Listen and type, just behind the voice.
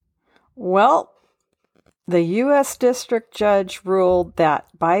Well, the U.S. District Judge ruled that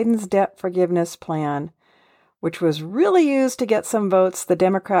Biden's debt forgiveness plan, which was really used to get some votes for the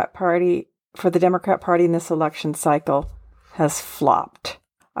Democrat Party in this election cycle, has flopped.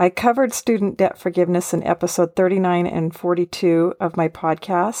 I covered student debt forgiveness in episode 39 and 42 of my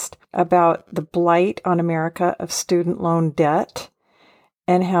podcast about the blight on America of student loan debt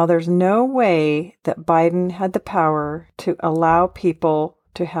and how there's no way that Biden had the power to allow people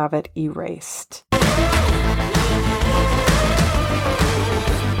to have it erased.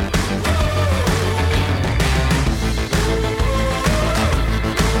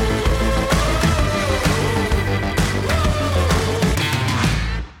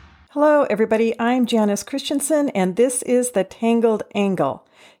 Hello, everybody. I'm Janice Christensen, and this is The Tangled Angle.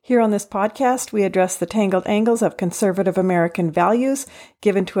 Here on this podcast, we address the tangled angles of conservative American values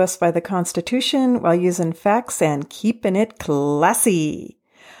given to us by the Constitution while using facts and keeping it classy.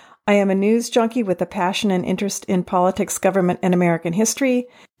 I am a news junkie with a passion and interest in politics, government, and American history,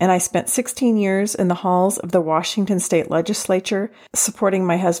 and I spent 16 years in the halls of the Washington State Legislature supporting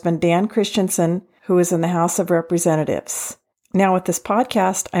my husband, Dan Christensen, who is in the House of Representatives. Now with this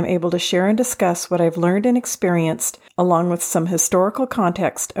podcast, I'm able to share and discuss what I've learned and experienced, along with some historical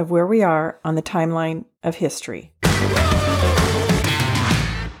context of where we are on the timeline of history.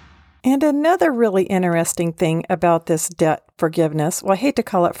 And another really interesting thing about this debt forgiveness, well, I hate to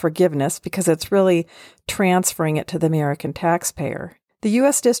call it forgiveness because it's really transferring it to the American taxpayer. The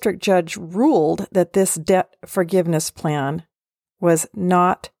U.S. District Judge ruled that this debt forgiveness plan was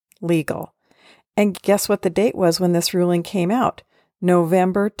not legal. And guess what the date was when this ruling came out?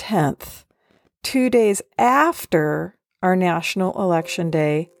 November 10th, 2 days after our national election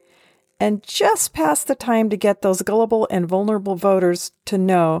day, and just past the time to get those gullible and vulnerable voters to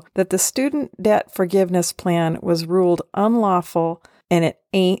know that the student debt forgiveness plan was ruled unlawful and it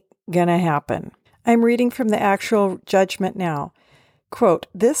ain't gonna happen. I'm reading from the actual judgment now. Quote,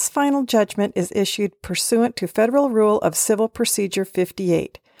 "This final judgment is issued pursuant to Federal Rule of Civil Procedure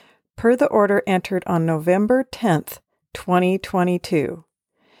 58. Per the order entered on November 10th, 2022.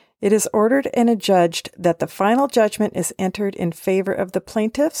 It is ordered and adjudged that the final judgment is entered in favor of the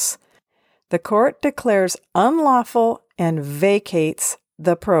plaintiffs. The court declares unlawful and vacates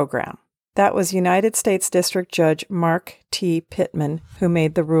the program." That was United States District Judge Mark T. Pittman who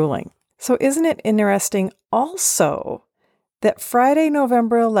made the ruling. So isn't it interesting also that Friday,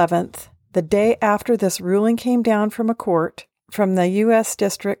 November 11th, the day after this ruling came down from a court, from the U.S.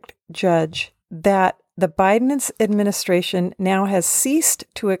 District Judge, that the Biden administration now has ceased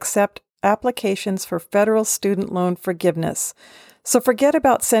to accept applications for federal student loan forgiveness. So forget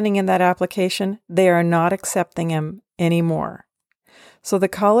about sending in that application. They are not accepting them anymore. So the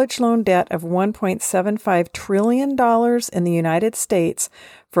college loan debt of $1.75 trillion in the United States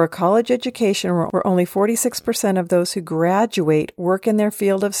for a college education where only 46% of those who graduate work in their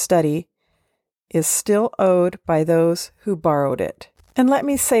field of study is still owed by those who borrowed it. And let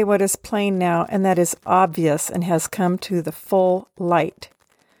me say what is plain now, and that is obvious and has come to the full light.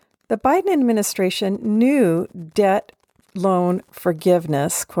 The Biden administration knew debt loan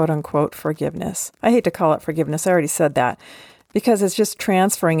forgiveness, quote unquote forgiveness. I hate to call it forgiveness. I already said that because it's just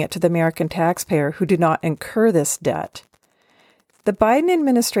transferring it to the American taxpayer who did not incur this debt. The Biden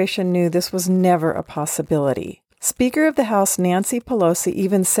administration knew this was never a possibility. Speaker of the House Nancy Pelosi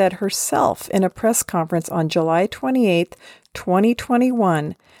even said herself in a press conference on July 28,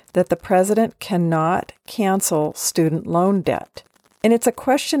 2021, that the president cannot cancel student loan debt. And it's a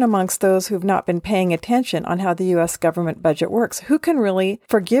question amongst those who've not been paying attention on how the U.S. government budget works. Who can really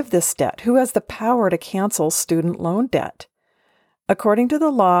forgive this debt? Who has the power to cancel student loan debt? According to the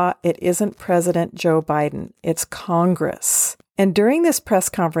law, it isn't President Joe Biden, it's Congress. And during this press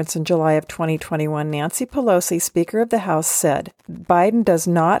conference in July of 2021, Nancy Pelosi, Speaker of the House, said, Biden does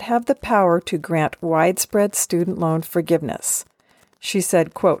not have the power to grant widespread student loan forgiveness. She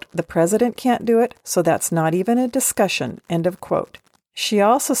said, quote, "The president can't do it, so that's not even a discussion," end of quote. She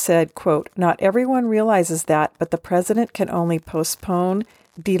also said, quote, "Not everyone realizes that, but the president can only postpone,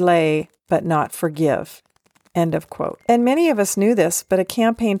 delay, but not forgive," end of quote. And many of us knew this, but a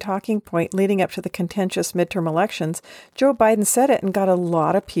campaign talking point leading up to the contentious midterm elections, Joe Biden said it and got a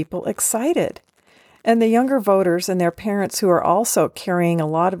lot of people excited. And the younger voters and their parents who are also carrying a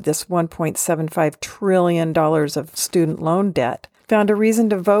lot of this $1.75 trillion of student loan debt found a reason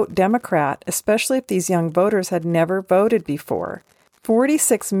to vote Democrat, especially if these young voters had never voted before.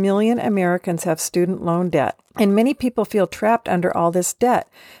 46 million Americans have student loan debt, and many people feel trapped under all this debt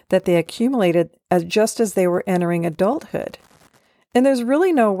that they accumulated just as they were entering adulthood. And there's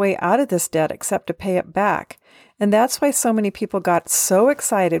really no way out of this debt except to pay it back. And that's why so many people got so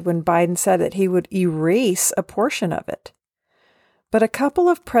excited when Biden said that he would erase a portion of it. But a couple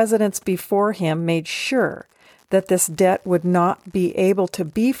of presidents before him made sure that this debt would not be able to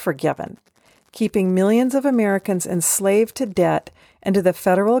be forgiven, keeping millions of Americans enslaved to debt and to the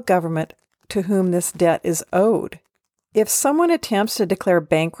federal government to whom this debt is owed. If someone attempts to declare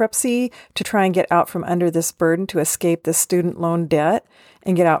bankruptcy to try and get out from under this burden to escape the student loan debt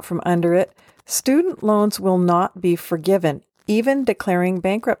and get out from under it, student loans will not be forgiven, even declaring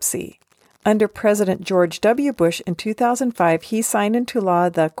bankruptcy. Under President George W. Bush in 2005, he signed into law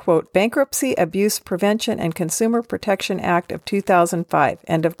the, quote, Bankruptcy, Abuse Prevention, and Consumer Protection Act of 2005,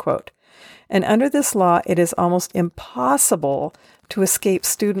 end of quote. And under this law, it is almost impossible to escape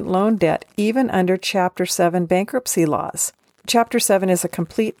student loan debt, even under Chapter 7 bankruptcy laws. Chapter 7 is a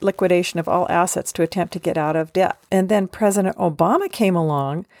complete liquidation of all assets to attempt to get out of debt. And then President Obama came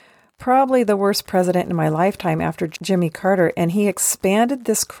along, probably the worst president in my lifetime after Jimmy Carter, and he expanded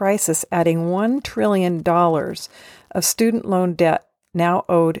this crisis, adding $1 trillion of student loan debt now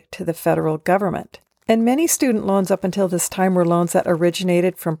owed to the federal government. And many student loans up until this time were loans that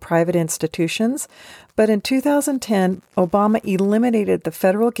originated from private institutions. But in 2010, Obama eliminated the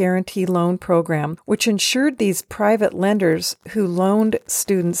Federal Guarantee Loan Program, which ensured these private lenders who loaned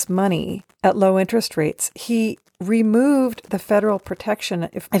students money at low interest rates. He removed the federal protection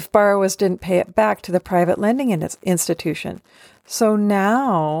if borrowers didn't pay it back to the private lending institution. So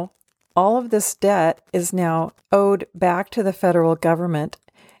now all of this debt is now owed back to the federal government,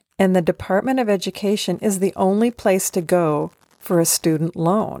 and the Department of Education is the only place to go for a student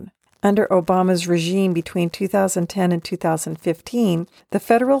loan. Under Obama's regime between 2010 and 2015, the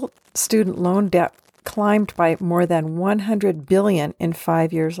federal student loan debt climbed by more than $100 billion in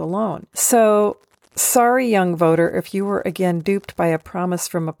 5 years alone. So, sorry, young voter, if you were again duped by a promise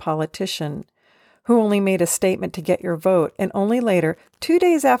from a politician who only made a statement to get your vote, and only later, 2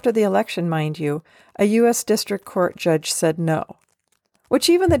 days after the election, mind you, a U.S. District Court judge said no, which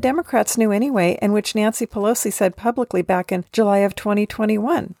even the Democrats knew anyway, and which Nancy Pelosi said publicly back in July of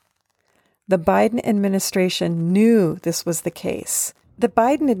 2021. The Biden administration knew this was the case. The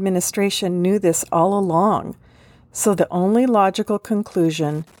Biden administration knew this all along, so the only logical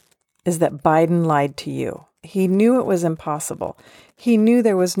conclusion is that Biden lied to you. He knew it was impossible. He knew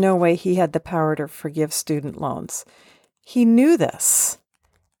there was no way he had the power to forgive student loans. He knew this,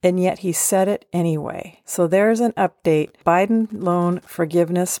 and yet he said it anyway. So there's an update. Biden loan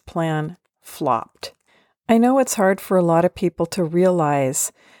forgiveness plan flopped. I know it's hard for a lot of people to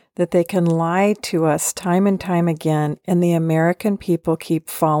realize that they can lie to us time and time again, and the American people keep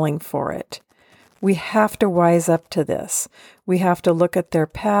falling for it. We have to wise up to this. We have to look at their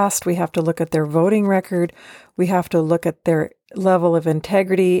past. We have to look at their voting record. We have to look at their level of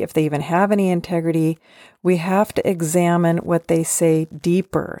integrity, if they even have any integrity. We have to examine what they say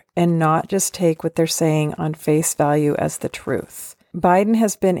deeper and not just take what they're saying on face value as the truth. Biden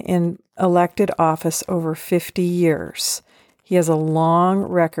has been in elected office over 50 years. He has a long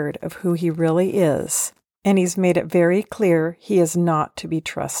record of who he really is, and he's made it very clear he is not to be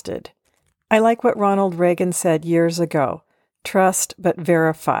trusted. I like what Ronald Reagan said years ago, trust but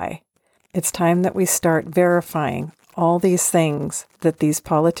verify. It's time that we start verifying all these things that these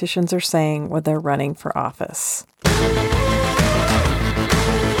politicians are saying when they're running for office.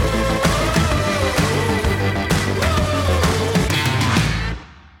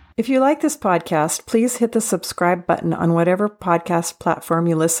 If you like this podcast, please hit the subscribe button on whatever podcast platform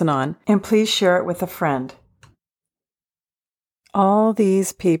you listen on, and please share it with a friend. All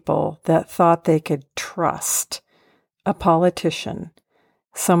these people that thought they could trust a politician,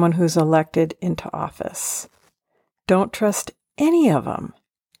 someone who's elected into office, don't trust any of them,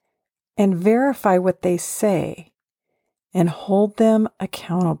 and verify what they say and hold them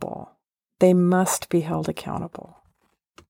accountable. They must be held accountable.